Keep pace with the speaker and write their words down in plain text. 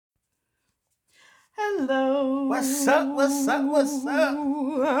Hello. What's up? What's up? What's up?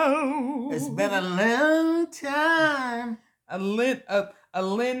 It's been a long time. A Lin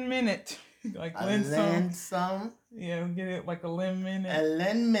minute. Like A Lin song. song. Yeah, get it like a Lin minute. A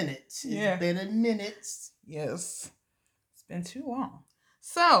Lin minutes. Yeah. It's been a minute. Yes. It's been too long.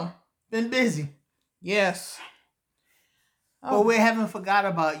 So, Been busy. yes. But we haven't forgot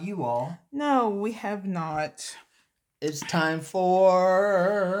about you all. No, we have not. It's time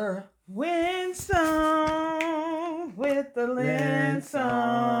for Win Song with the Lin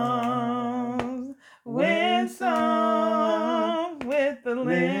Songs. Win Song with the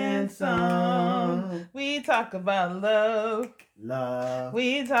Lin Song. We talk about love.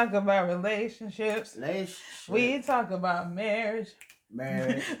 We talk about relationships. We talk about marriage.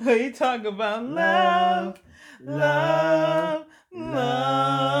 We talk about love.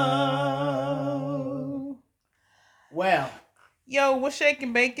 Well, yo, what's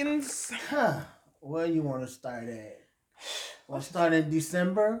shaking bacons? Where you want to start at? Want to start in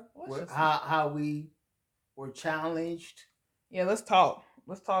December? How we were challenged? Yeah, let's talk.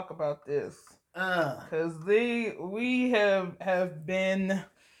 Let's talk about this. Because we have been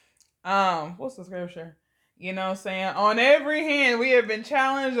what's the scripture? You know what I'm saying? On every hand, we have been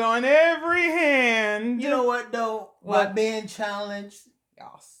challenged on every hand. You know what though? By being challenged,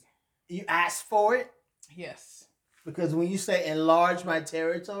 yes, you ask for it. Yes. Because when you say enlarge my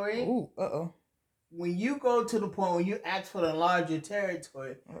territory, ooh, when you go to the point where you ask for the larger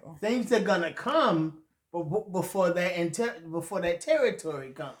territory, things are gonna come before that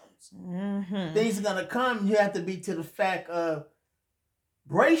territory comes. Mm-hmm. Things are gonna come. You have to be to the fact of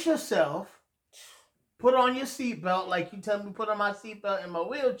brace yourself. Put on your seatbelt, like you tell me to put on my seatbelt in my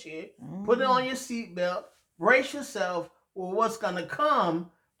wheelchair. Mm-hmm. Put it on your seatbelt. Brace yourself for what's gonna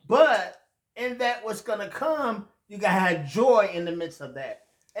come. But in that what's gonna come, you gotta have joy in the midst of that.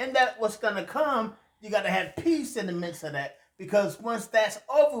 And that what's gonna come, you gotta have peace in the midst of that. Because once that's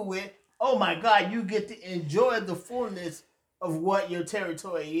over with, oh my God, you get to enjoy the fullness of what your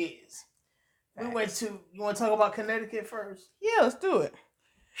territory is. You want to talk about Connecticut first? Yeah, let's do it.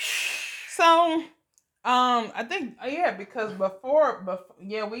 So, I think because before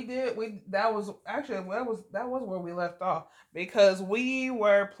that was where we left off, because we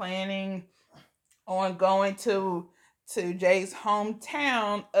were planning on going to Jay's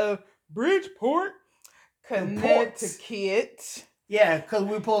hometown of Bridgeport, Connecticut. Yeah, because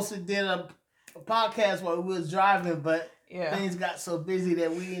we posted did a podcast while we was driving, but things got so busy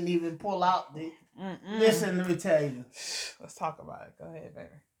that we didn't even pull out the. Listen, let me tell you. Let's talk about it. Go ahead,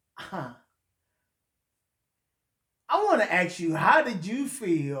 baby. I want to ask you, how did you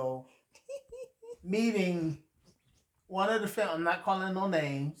feel meeting one of the family? I'm not calling no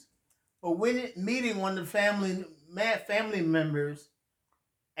names, but meeting one of the family members,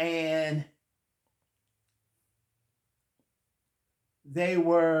 and they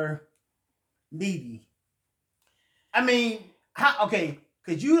were needy. I mean,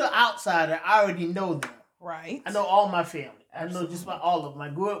 because you're the outsider, I already know them. Right. I know all my family. Absolutely. I know just about all of them. I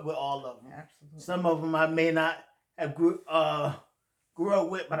grew up with all of them. Absolutely. Some of them I may not have grew up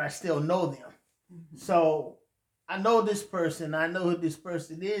with, but I still know them. Mm-hmm. So I know this person. I know who this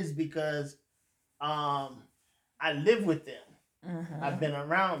person is because I live with them. Mm-hmm. I've been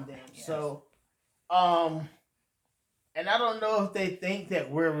around them. Yes. So, and I don't know if they think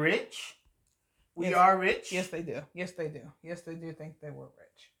that we're rich. We are rich. Yes, they do. Yes, they do. Yes, they do think that we're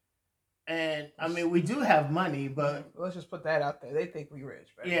rich. And I mean, we do have money, but let's just put that out there. They think we're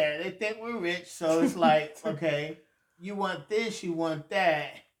rich. Baby. Yeah, they think we're rich. So it's like, okay, you want this, you want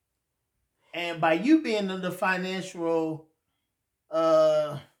that, and by you being the financial,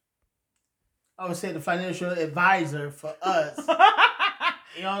 I would say the financial advisor for us.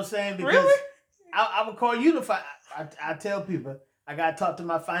 You know what I'm saying? Because really? I would call you I tell people I gotta talk to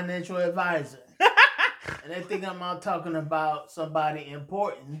my financial advisor, and they think I'm out talking about somebody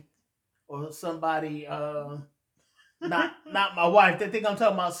important or somebody not my wife. They think I'm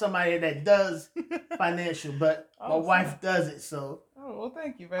talking about somebody that does financial, but my wife does it. So well,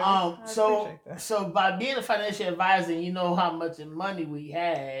 thank you very much. So by being a financial advisor, you know how much money we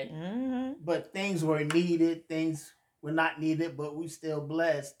had, mm-hmm. but things were needed, things were not needed, but we still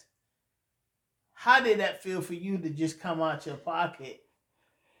blessed. How did that feel for you to just come out your pocket?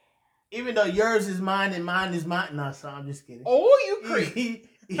 Even though yours is mine and mine is mine. No, so I'm just kidding. Oh, you crazy.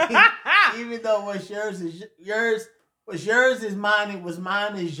 Even though what's yours is mine, it was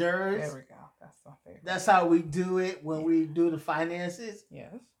mine is yours. There we go. That's my favorite. That's how we do it when we do the finances.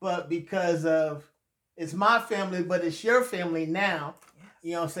 Yes. But because of it's my family, but it's your family now. Yes.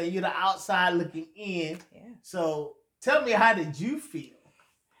 You know what I'm saying? You're the outside looking in. Yeah. So tell me, how did you feel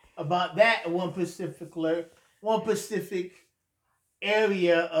about that one specific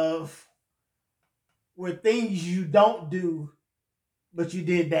area of where things you don't do, but you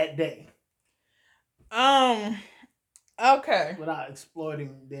did that day. Okay. Without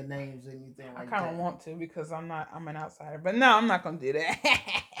exploiting their names or anything like that. I kind of want to because I'm an outsider. But no, I'm not going to do that.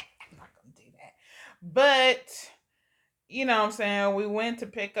 I'm not going to do that. But, you know what I'm saying? We went to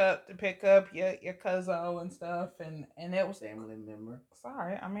pick up your cousin and stuff. And it was... Family member.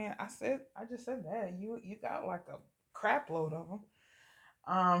 Sorry. I mean, I just said that. You got like a crap load of them.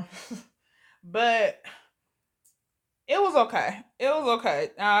 But... It was okay.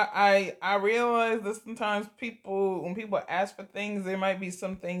 I realize that sometimes when people ask for things, there might be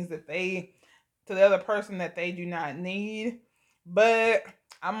some things that to the other person that they do not need. But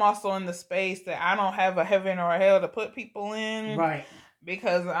I'm also in the space that I don't have a heaven or a hell to put people in. Right.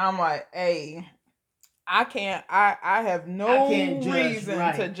 Because I'm like, hey, I have no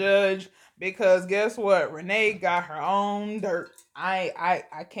reason to judge, because guess what? Renee got her own dirt.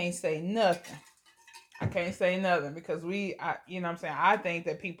 I can't say nothing. I can't say nothing because you know what I'm saying? I think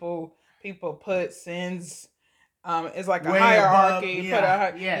that people put sins, it's like a hierarchy. You know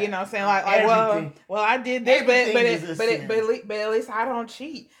what I'm saying? Like well, I did this, but at least I don't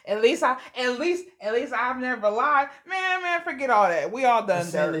cheat. At least I've never lied. Man, forget all that. We all done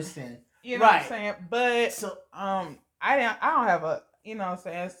dirt. You know what I'm saying? But I don't have a, you know what I'm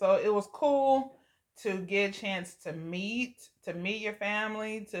saying? So it was cool to get a chance to meet your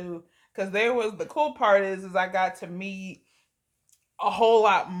family, because the cool part is I got to meet a whole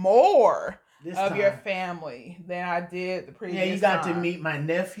lot more of your family than I did the previous time. Yeah, you got to meet my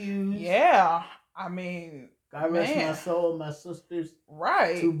nephews. Yeah. I mean, God rest my soul, my sisters.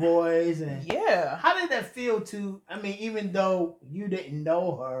 Right. 2 boys. And yeah. How did that feel even though you didn't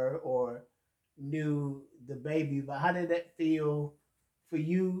know her or knew the baby, but how did that feel for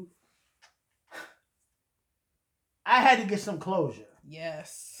you? I had to get some closure.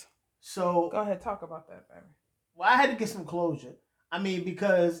 Yes. So go ahead, talk about that, baby. Well, I had to get some closure. I mean,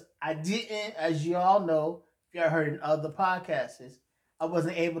 because I didn't, as you all know, if y'all heard in other podcasts, I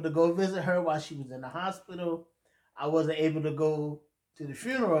wasn't able to go visit her while she was in the hospital. I wasn't able to go to the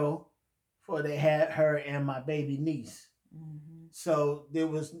funeral before they had her and my baby niece. Mm-hmm. So there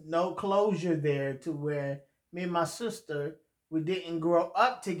was no closure there to where me and my sister, we didn't grow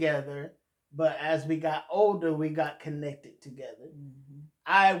up together, but as we got older, we got connected together. Mm-hmm.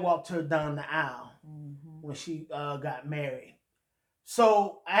 I walked her down the aisle when she got married.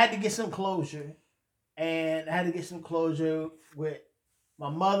 So I had to get some closure. And I had to get some closure with my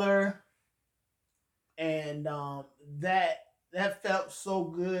mother. And that felt so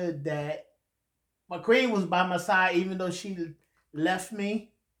good that my queen was by my side, even though she left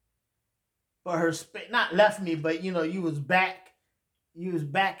me. For her, not left me, but you was back. You was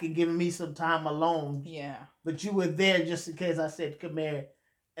back and giving me some time alone. Yeah. But you were there just in case I said, come here.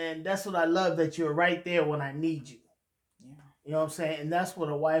 And that's what I love, that you're right there when I need you. Yeah. You know what I'm saying? And that's what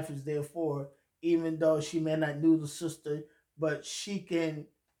a wife is there for. Even though she may not know the sister, but she can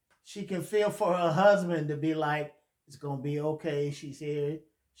feel for her husband to be like, it's going to be okay. She's here.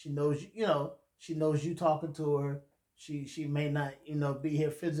 She knows, she knows you talking to her. She may not, be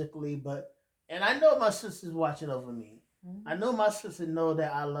here physically, and I know my sister's watching over me. Mm-hmm. I know my sister know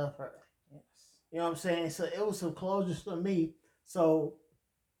that I love her. Yes. You know what I'm saying? So it was some closure for me. So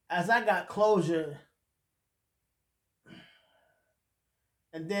as I got closure,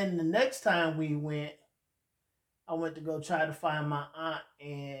 and then the next time we went, I went to go try to find my aunt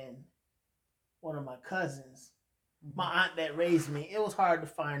and one of my cousins. Mm-hmm. My aunt that raised me. It was hard to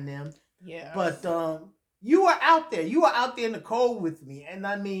find them. Yeah. But you were out there. You were out there in the cold with me. And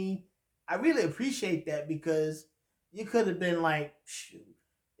I mean, I really appreciate that, because you could have been like, shoot,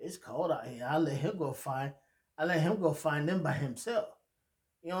 it's cold out here. I let him go find them by himself.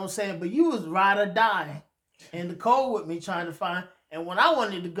 You know what I'm saying? But you was ride or die in the cold with me trying to find. And when I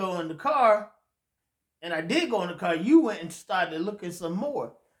wanted to go in the car, and I did go in the car, you went and started looking some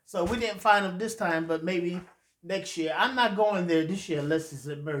more. So we didn't find them this time, but maybe next year. I'm not going there this year unless it's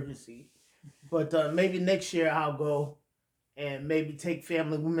an emergency. But maybe next year I'll go and maybe take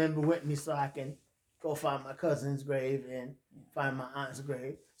family member with me so I can go find my cousin's grave and find my aunt's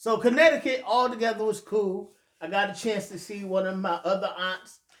grave. So Connecticut altogether was cool. I got a chance to see one of my other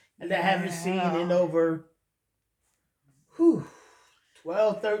aunts that I haven't seen in over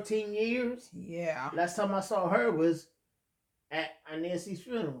 12, 13 years. Yeah. Last time I saw her was at Nancy's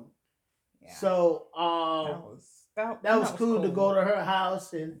funeral. Yeah. So that was cool to go to her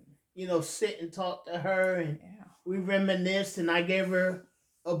house and sit and talk to her, and we reminisced, and I gave her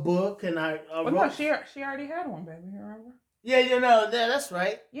a book, and I wrote. No, she already had one, baby. You remember? Yeah, that's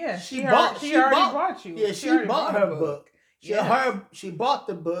right. Yeah, she already bought you. Yeah, she bought her book. She bought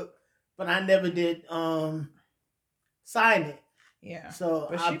the book, but I never did sign it. Yeah. So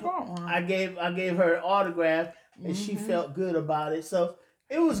but she bought one. I gave her an autograph, and she felt good about it. So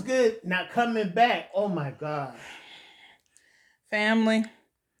it was good. Now coming back, oh my God. Family.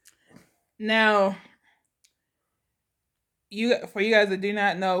 Now, for you guys that do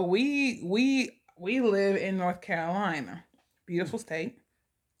not know, we live in North Carolina, beautiful state,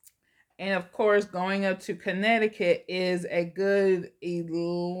 and of course, going up to Connecticut is a good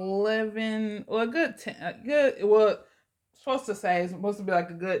 11, well, a good 10, supposed to be like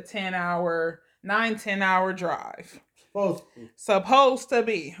a good 10-hour, 9-10-hour drive. Supposed to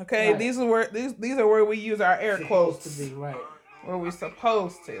be. Okay, right. These are where we use our air quotes. Supposed to be, right. Where we're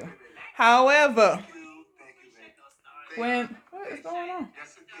supposed to. However, what is going on?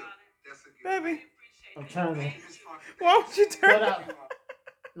 Baby. I'm trying to. Why don't you turn out?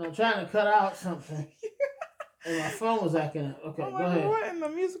 No, I'm trying to cut out something. And my phone was acting up. Okay, go ahead. What in the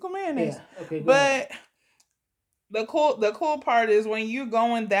musical mayonnaise? Yeah, okay, go ahead. The cool part is when you're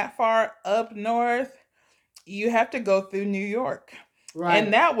going that far up north, you have to go through New York. Right.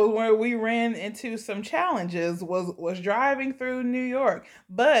 And that was where we ran into some challenges, was driving through New York.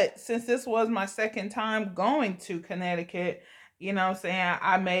 But since this was my second time going to Connecticut, you know what I'm saying,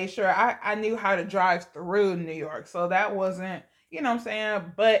 I made sure I knew how to drive through New York. So that wasn't, you know what I'm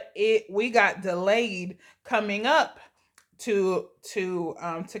saying, but we got delayed coming up to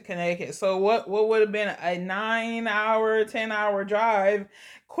Connecticut. So what would have been a 9-hour, 10-hour drive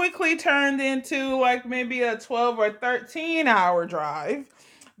quickly turned into like maybe a 12 or 13-hour drive,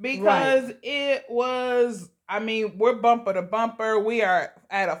 because it was, I mean, we're bumper to bumper. We are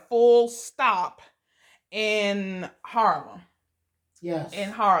at a full stop in Harlem. Yes. In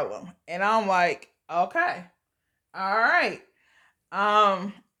Harlem. And I'm like, okay, all right.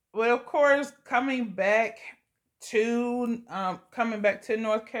 But of course, coming back to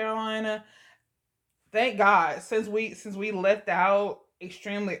North Carolina, thank God, since we left out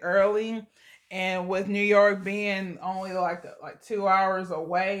extremely early, and with New York being only like 2 hours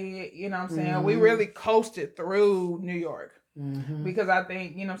away, you know what I'm saying, we really coasted through New York. Because I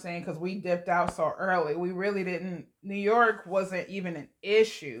think, you know what I'm saying, because we dipped out so early, we really didn't, New York wasn't even an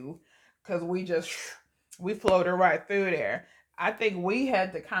issue, because we floated right through there. I think we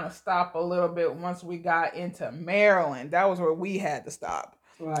had to kind of stop a little bit once we got into Maryland. That was where we had to stop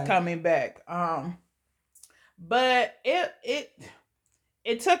coming back. But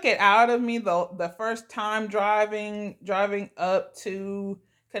it took it out of me the first time driving up to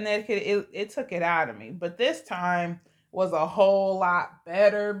Connecticut. It took it out of me. But this time was a whole lot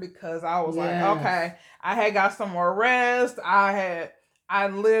better, because I was like, okay, I had got some more rest. I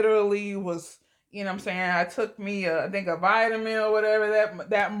literally was, you know what I'm saying, I took me I think a vitamin or whatever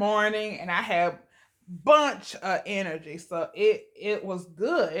that morning, and I had bunch of energy. So it was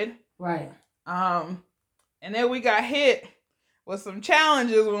good. Right. And then we got hit with some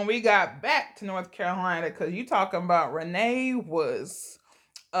challenges when we got back to North Carolina, because you talking about Renee was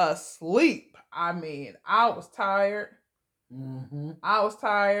asleep. I mean, I was tired. I was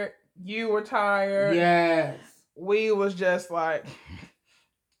tired. You were tired. Yes. We was just like,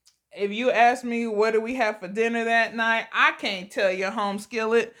 if you ask me what did we have for dinner that night, I can't tell you, home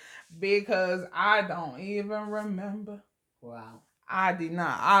skillet, because I don't even remember. Wow. I did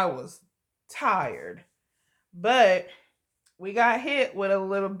not. I was tired. But we got hit with a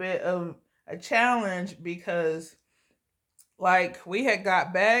little bit of a challenge, because like we had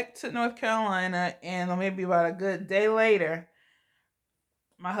got back to North Carolina, and maybe about a good day later,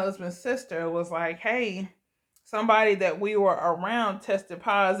 my husband's sister was like, hey, somebody that we were around tested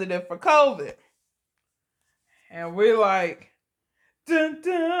positive for COVID. And we're like, dun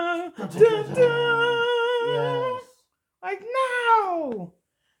dun dun dun, dun. Yes. Like, no.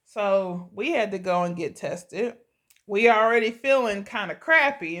 So we had to go and get tested. We already feeling kind of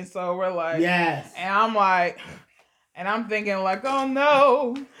crappy, and so we're like, yes. And I'm like, and I'm thinking like, oh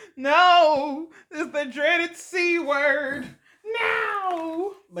no, this is the dreaded C word.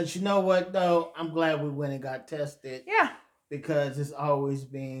 No. But you know what though? I'm glad we went and got tested. Yeah. Because it's always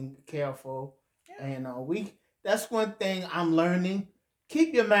being careful. Yeah. And that's one thing I'm learning.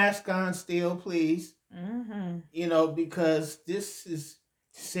 Keep your mask on still, please. Because this is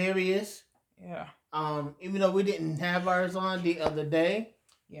serious. Yeah. Even though we didn't have ours on the other day.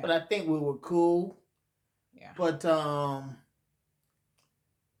 Yeah. But I think we were cool. Yeah. But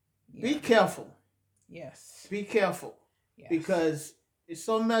be careful. Yes. Be careful. Yes. Because it's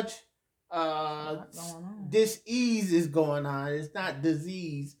so much disease is going on. It's not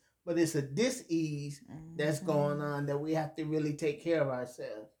disease, but it's a dis-ease that's going on that we have to really take care of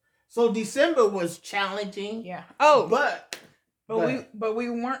ourselves. So December was challenging. Yeah. But we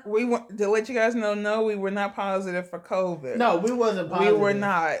weren't to let you guys know. No, we were not positive for COVID. No, we wasn't positive. We were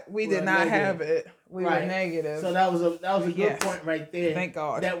not. We did not have it. We were negative. So that was a good point right there. Thank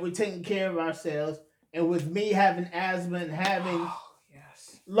God that we're taking care of ourselves. And with me having asthma and having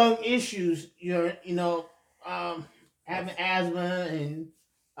lung issues, having asthma and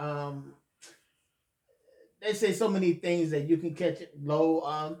they say so many things that you can catch it,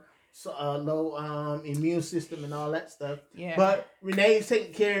 low immune system and all that stuff. Yeah. But Renee's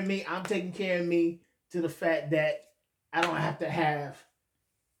taking care of me. I'm taking care of me to the fact that I don't have to have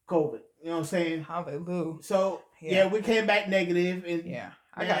COVID. You know what I'm saying? Hallelujah. So yeah, we came back negative, and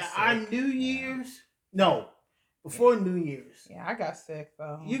I got sick. Our New Year's. No, before New Year's. Yeah, I got sick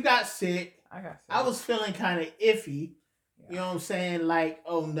though. You got sick. I got sick. I was feeling kind of iffy. Yeah. You know what I'm saying? Like,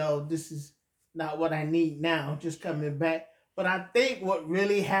 oh no, this is not what I need now. Just coming back. But I think what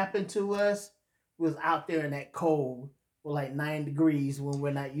really happened to us was out there in that cold with like 9 degrees when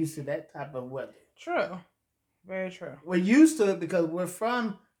we're not used to that type of weather. True. Very true. We're used to it because we're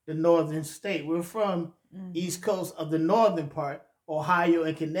from the northern state. We're from East Coast of the northern part, Ohio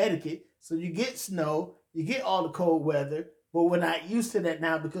and Connecticut. So you get snow, you get all the cold weather, but we're not used to that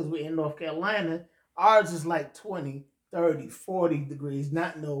now because we're in North Carolina. Ours is like 20, 30, 40 degrees,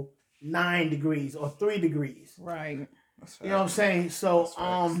 not no 9 degrees or 3 degrees. Right. You know what I'm saying? So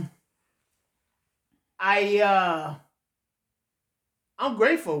I'm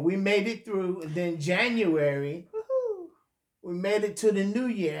grateful. We made it through. And then January, we made it to the new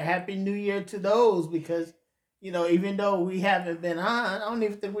year. Happy New Year to those, because even though we haven't been on, I don't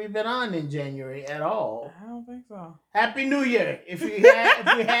even think we've been on in January at all. I don't think so. Happy New Year. If we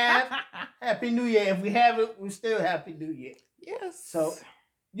have, Happy New Year. If we haven't, we still Happy New Year. Yes. So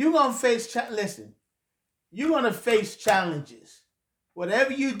you're going to face, listen, you're going to face challenges.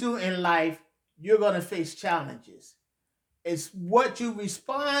 Whatever you do in life, you're going to face challenges. It's what you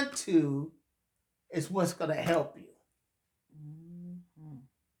respond to is what's going to help you.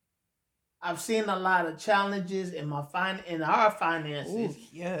 I've seen a lot of challenges in our finances. Ooh,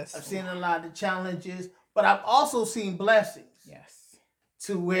 yes. I've seen a lot of challenges, but I've also seen blessings. Yes.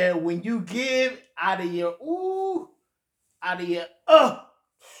 To where when you give out of your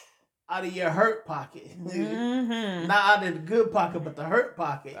hurt pocket, not out of the good pocket, but the hurt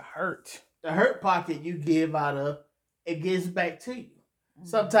pocket. The hurt pocket you give out of, it gives back to you.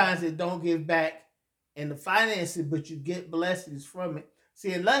 Sometimes it don't give back in the finances, but you get blessings from it.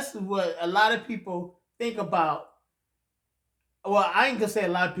 See, and that's what a lot of people think about. Well, I ain't gonna say a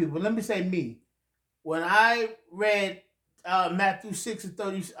lot of people. Let me say me. When I read Matthew 6 and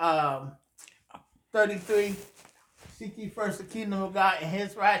 33, seek ye first the kingdom of God and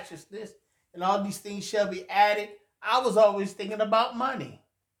his righteousness, and all these things shall be added. I was always thinking about money.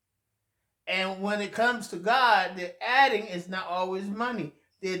 And when it comes to God, the adding is not always money.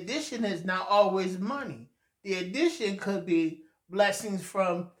 The addition is not always money. The addition could be blessings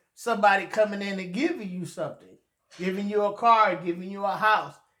from somebody coming in and giving you something, giving you a car, giving you a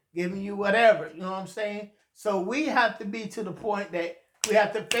house, giving you whatever. You know what I'm saying? So we have to be to the point that we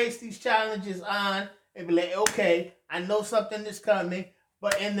have to face these challenges on and be like, okay, I know something is coming,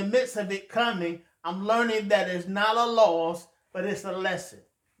 but in the midst of it coming, I'm learning that it's not a loss, but it's a lesson.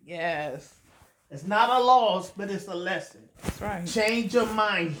 Yes. It's not a loss, but it's a lesson. That's right. Change your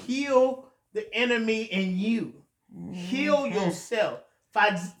mind. Heal the enemy in you. Heal yourself.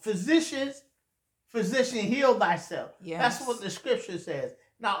 Physician, heal thyself. Yes. That's what the scripture says.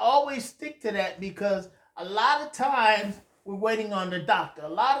 Now, always stick to that, because a lot of times we're waiting on the doctor. A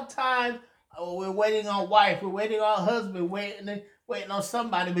lot of times we're waiting on wife. We're waiting on husband. Waiting on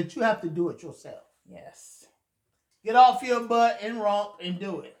somebody, but you have to do it yourself. Yes. Get off your butt and romp and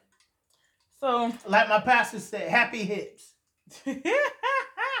do it. So, like my pastor said, happy hips.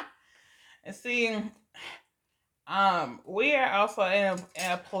 And see, we are also in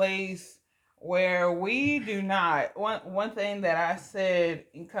a place where we do not. One thing that I said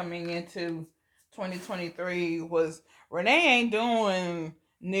in coming into 2023 was, Renee ain't doing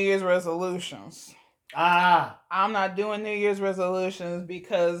New Year's resolutions. I'm not doing New Year's resolutions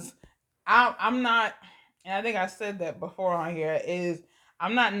because I'm not, and I think I said that before on here, is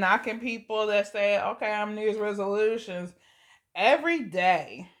I'm not knocking people that say, okay, I'm New Year's resolutions. Every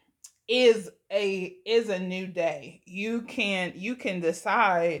day is a new day. You can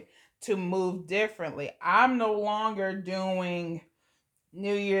decide to move differently. I'm no longer doing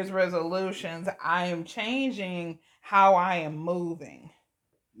New Year's resolutions. I am changing how I am moving.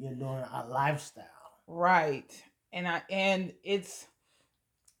 You're doing a lifestyle. Right. And it's,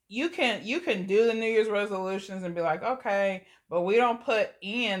 you can do the New Year's resolutions and be like, okay, but we don't put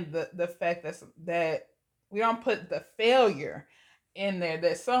in the fact that we don't put the failure in there,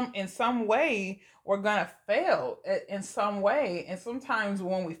 that in some way we're gonna fail in some way, and sometimes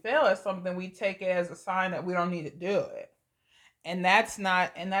when we fail at something, we take it as a sign that we don't need to do it, and that's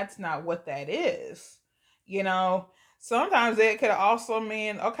not what that is. You know, sometimes it could also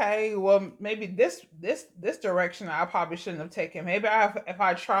mean, okay, well, maybe this direction I probably shouldn't have taken. Maybe if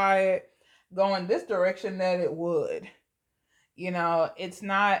I try it going this direction, that it would. You know, it's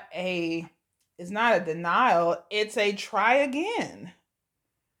not a denial, it's a try again.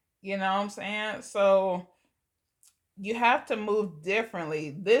 You know what I'm saying? So you have to move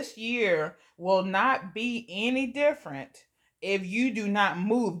differently. This year will not be any different if you do not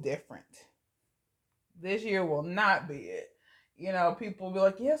move different. This year will not be it. You know, people will be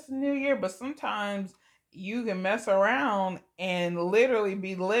like, yes, New Year, but sometimes you can mess around and literally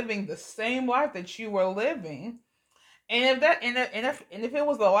be living the same life that you were living. And if it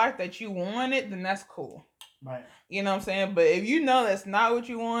was the life that you wanted, then that's cool. Right. You know what I'm saying? But if you know that's not what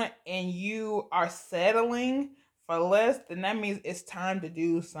you want and you are settling for less, then that means it's time to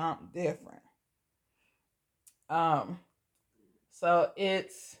do something different. So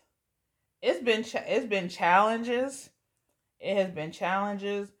it's been challenges. It has been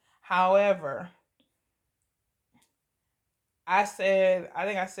challenges. However, I think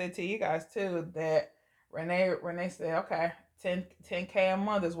I said to you guys too that Renee said, okay, 10K a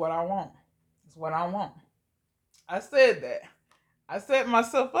month is what I want. It's what I want. I said that. I set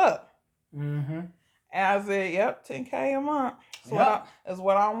myself up. Mm-hmm. And I said, yep, 10K a month. That's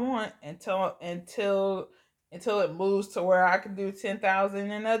what I want until it moves to where I can do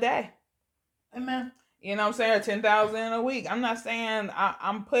 10,000 in a day. Amen. You know what I'm saying? Or 10,000 in a week. I'm not saying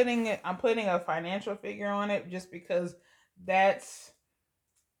I'm putting a financial figure on it just because that's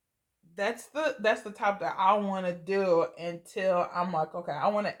the top that I want to do until I'm like, okay, I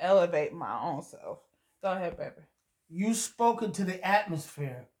want to elevate my own self. Go ahead, baby. You spoke into the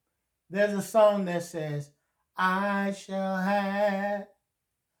atmosphere. There's a song that says, I shall have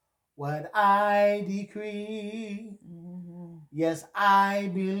what I decree. Mm-hmm. Yes, I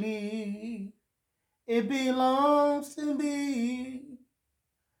believe it belongs to me.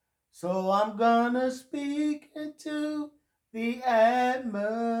 So I'm gonna speak into the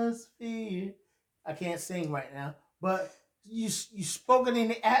atmosphere. I can't sing right now, but you spoken in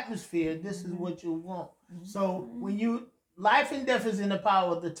the atmosphere. This is what you want. So when you, life and death is in the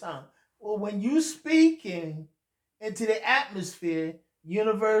power of the tongue. Well, when you speaking into the atmosphere,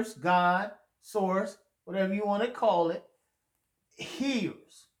 universe, God, source, whatever you want to call it,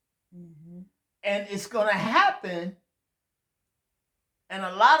 hears. Mm-hmm. And it's going to happen. And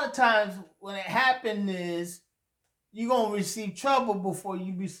a lot of times when it happens is you're going to receive trouble before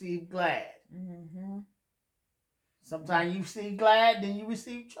you receive glad. Mm-hmm. Sometimes you receive glad, then you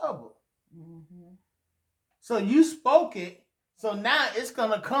receive trouble. Mm-hmm. So you spoke it. So now it's going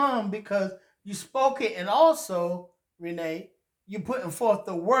to come because you spoke it. And also, Renee, you're putting forth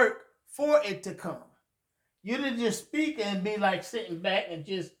the work for it to come. You didn't just speak and be like sitting back and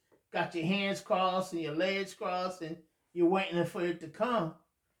just got your hands crossed and your legs crossed and you're waiting for it to come.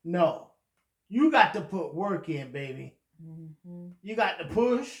 No. You got to put work in, baby. Mm-hmm. You got to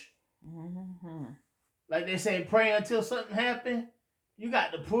push. Mm-hmm. Like they say, pray until something happens. You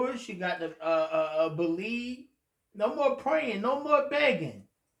got to push. You got to believe. No more praying. No more begging.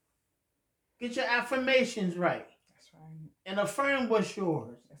 Get your affirmations right. That's right. And affirm what's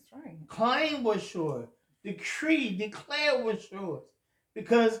yours. That's right. Claim what's yours. Decree, declare what's yours.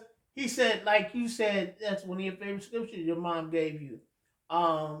 Because he said, like you said, that's one of your favorite scriptures your mom gave you.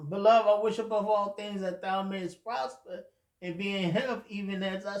 Beloved, I wish above all things that thou mayest prosper and be in health, even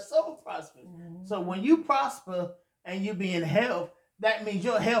as thy soul prospers. Mm-hmm. So when you prosper and you be in health, that means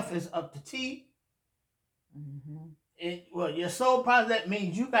your health is up to T. Mm-hmm. Your soul prospers, that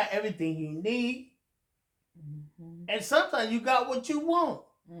means you got everything you need. Mm-hmm. And sometimes you got what you want.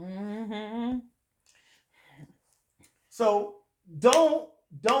 Mm-hmm. So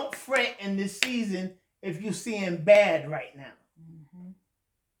don't fret in this season if you're seeing bad right now. Mm-hmm.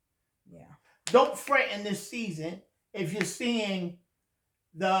 Yeah. Don't fret in this season if you're seeing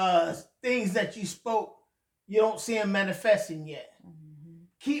the things that you spoke, you don't see them manifesting yet. Mm-hmm.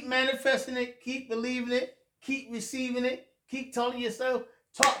 Keep manifesting it, keep believing it, keep receiving it, keep telling yourself,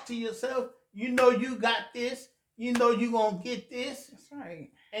 talk to yourself. You know you got this. You know you're going to get this. That's right.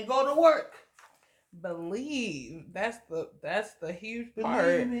 And go to work. Believe. That's the huge part.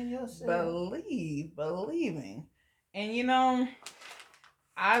 Believe in yourself. Believing. And you know,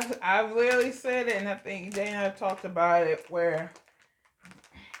 I've literally said it, and I think Dana talked about it, where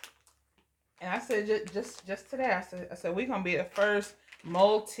And I said just today, I said we're gonna be the first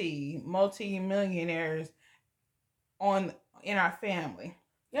multi-millionaires in our family.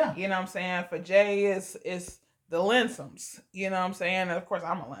 Yeah. You know what I'm saying? For Jay is the Linsoms. You know what I'm saying? And of course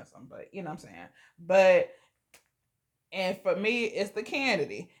I'm a Linsom, but you know what I'm saying? But and for me it's the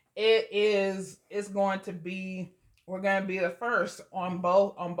Kennedy. It's going to be, we're going to be the first on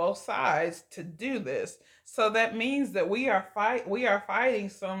both sides to do this. So that means that we are fighting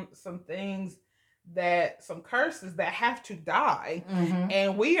some things, that some curses that have to die,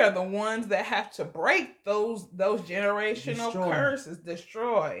 and we are the ones that have to break those generational curses,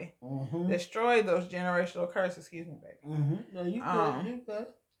 destroy those generational curses. Excuse me, baby. No, you good, you good.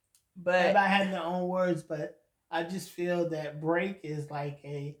 But everybody had their own words, but I just feel that break is like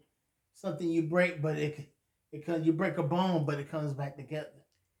something you break, but it you break a bone, but it comes back together.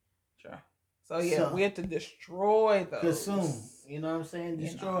 Sure. So we have to destroy those. Consume. You know what I'm saying?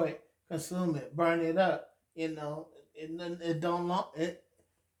 Destroy it, consume it, burn it up. You know, it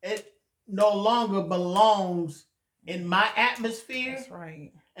no longer belongs in my atmosphere. That's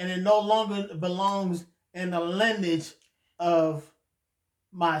right. And it no longer belongs in the lineage of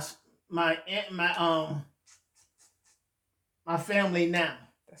my family now.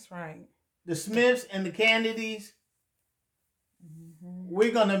 That's right. The Smiths and the Kennedys.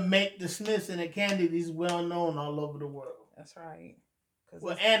 We're gonna make the Smiths and the Kennedys well known all over the world. That's right.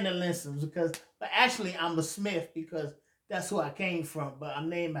 Well, and the Linsoms, but actually I'm a Smith because that's who I came from. But I'm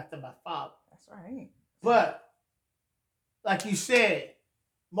named after my father. That's right. But like you said,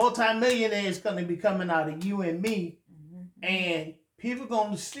 multi-millionaires gonna be coming out of you and me, and people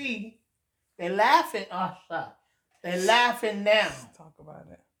gonna see. They're laughing. Oh, stop. They're laughing now. Let's talk about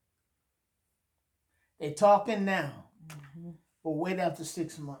it. They're talking now. But wait after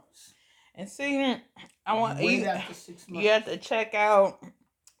 6 months. And see, I want wait after 6 months. You have to check out,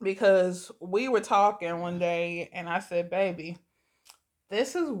 because we were talking one day and I said, baby,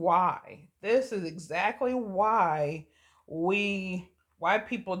 this is why. This is exactly why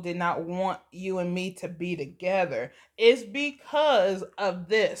people did not want you and me to be together. It's because of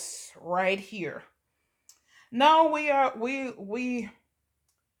this right here. No, we don't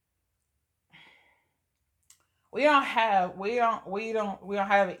have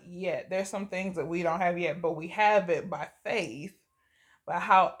it yet. There's some things that we don't have yet, but we have it by faith. But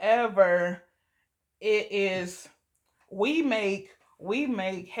however, it is, we make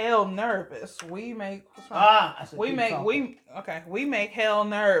hell nervous. We make hell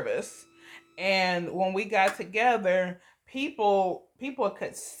nervous. And when we got together, people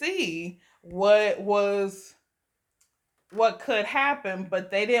could see what could happen,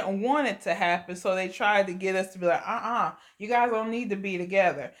 but they didn't want it to happen. So they tried to get us to be like, you guys don't need to be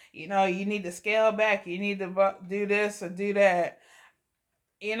together. You know, you need to scale back. You need to do this or do that.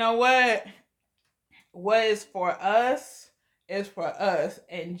 You know what? What is for us is for us.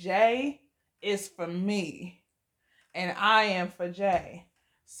 And Jay is for me. And I am for Jay.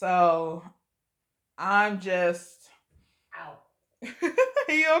 So I'm just... Ow.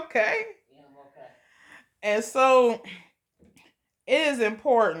 You okay? Yeah, I'm okay. And so it is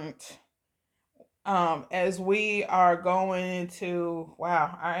important, as we are going into,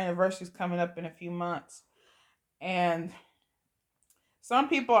 our anniversary is coming up in a few months, and some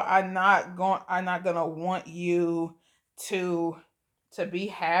people are not gonna want you to be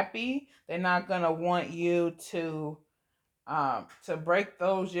happy. They're not gonna want you to break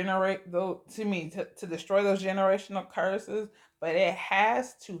to destroy those generational curses, but it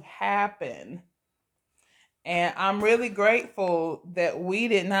has to happen. And I'm really grateful that we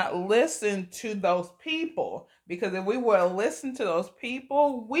did not listen to those people, because if we would have listened to those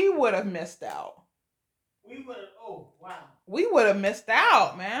people, we would have missed out. We would have missed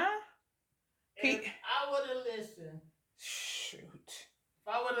out, man. If I would have listened. Shoot. If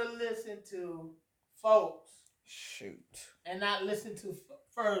I would have listened to folks. Shoot. And not listen to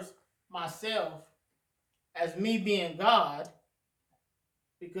first myself as me being God.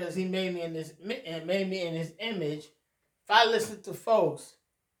 Because he made me in his image. If I listened to folks,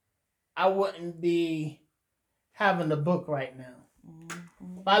 I wouldn't be having the book right now.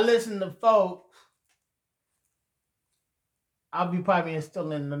 If I listen to folks, I'll be probably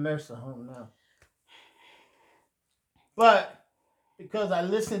still in the nursing home now. But because I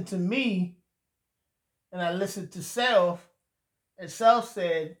listened to me and I listened to self, and self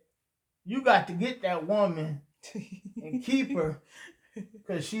said, you got to get that woman and keep her.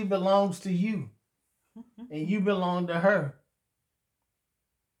 Because she belongs to you. And you belong to her.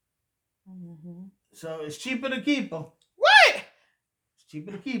 So it's cheaper to keep her. What? It's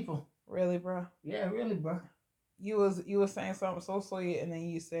cheaper to keep her. Really, bro? Yeah, really, bro. You was saying something so sweet, and then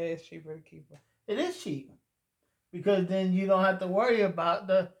you said it's cheaper to keep it. It is cheap because then you don't have to worry about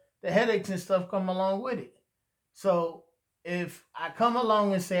the headaches and stuff come along with it. So if I come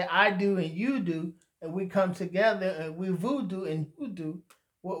along and say I do and you do, and we come together and we voodoo and you do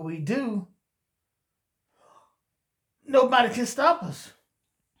what we do, nobody can stop us.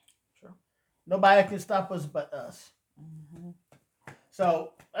 True. Nobody can stop us but us. Mm-hmm.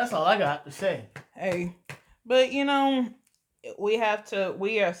 So that's all I got to say. Hey, but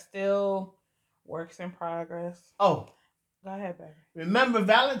we are still works in progress. Oh, go ahead, baby. Remember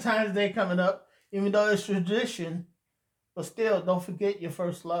Valentine's Day coming up, even though it's tradition, but still don't forget your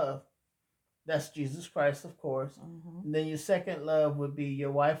first love. That's Jesus Christ, of course. Mm-hmm. And then your second love would be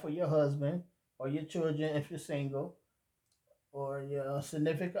your wife or your husband or your children if you're single or your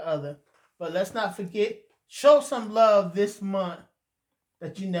significant other. But let's not forget, show some love this month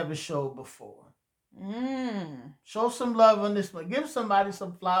that you never showed before. Show some love on this month. Give somebody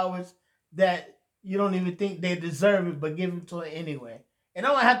some flowers that you don't even think they deserve it, but give them to it anyway. It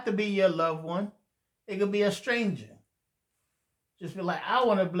don't have to be your loved one. It could be a stranger. Just be like, I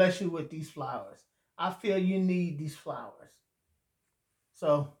want to bless you with these flowers. I feel you need these flowers.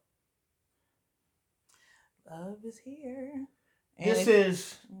 So, love is here.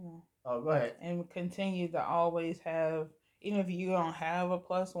 Oh, go ahead. And continue to always have, even if you don't have a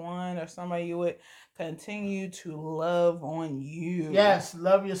plus one or somebody, you would continue to love on you. Yes,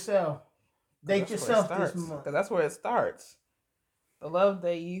 love yourself. Date yourself this month. Because that's where it starts. The love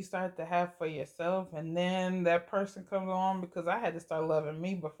that you start to have for yourself, and then that person comes on, because I had to start loving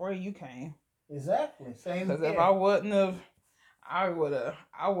me before you came. Exactly. Same. Because if I wouldn't have, I would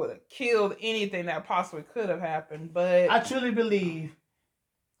have killed anything that possibly could have happened. But I truly believe,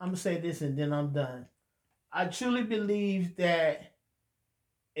 I'm gonna say this and then I'm done. I truly believe that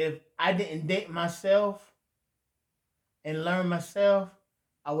if I didn't date myself and learn myself,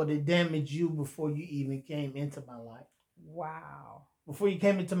 I would have damaged you before you even came into my life. Wow. Before you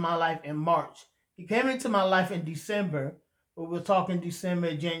came into my life in March. You came into my life in December, but we're talking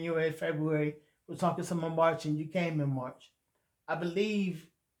December, January, February. We're talking some of March, and you came in March. I believe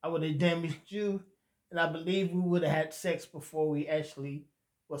I would have damaged you, and I believe we would have had sex before we actually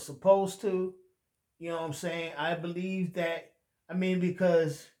were supposed to. You know what I'm saying? I believe that,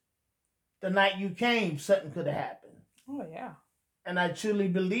 because the night you came, something could have happened. Oh, yeah. And I truly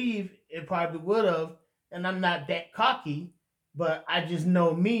believe it probably would have. And I'm not that cocky, but I just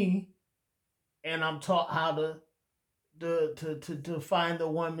know me, and I'm taught how to find the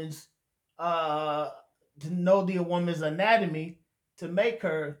woman's to know the woman's anatomy, to make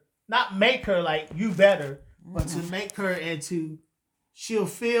her, not make her like you better, but to make her into, she'll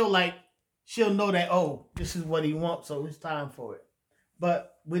feel like she'll know that, oh, this is what he wants, so it's time for it.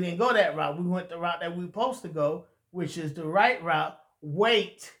 But we didn't go that route. We went the route that we were supposed to go, which is the right route.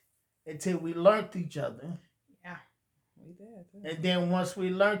 Wait until we learned each other. Yeah, we did. And then once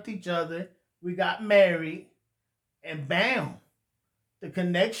we learned each other, we got married, and bam, the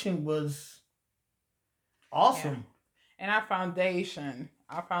connection was awesome. Yeah. And our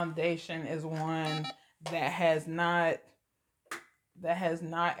foundation is one that has not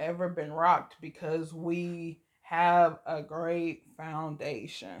ever been rocked, because we have a great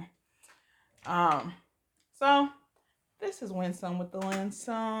foundation. So this is Winsome with the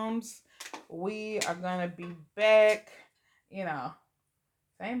Linsomes. We are gonna be back,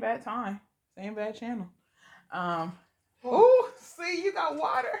 same bad time, same bad channel. See, you got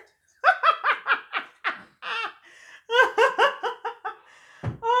water.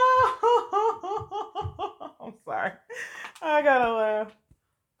 I'm sorry. I gotta laugh.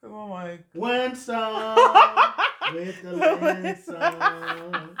 Come on, Mike. Winsome with the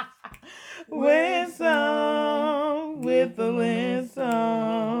Linsomes. Winsome with the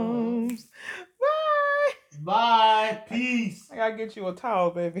Linsomes. Bye. Bye. Peace. I gotta get you a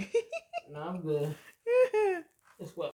towel, baby. No, I'm good.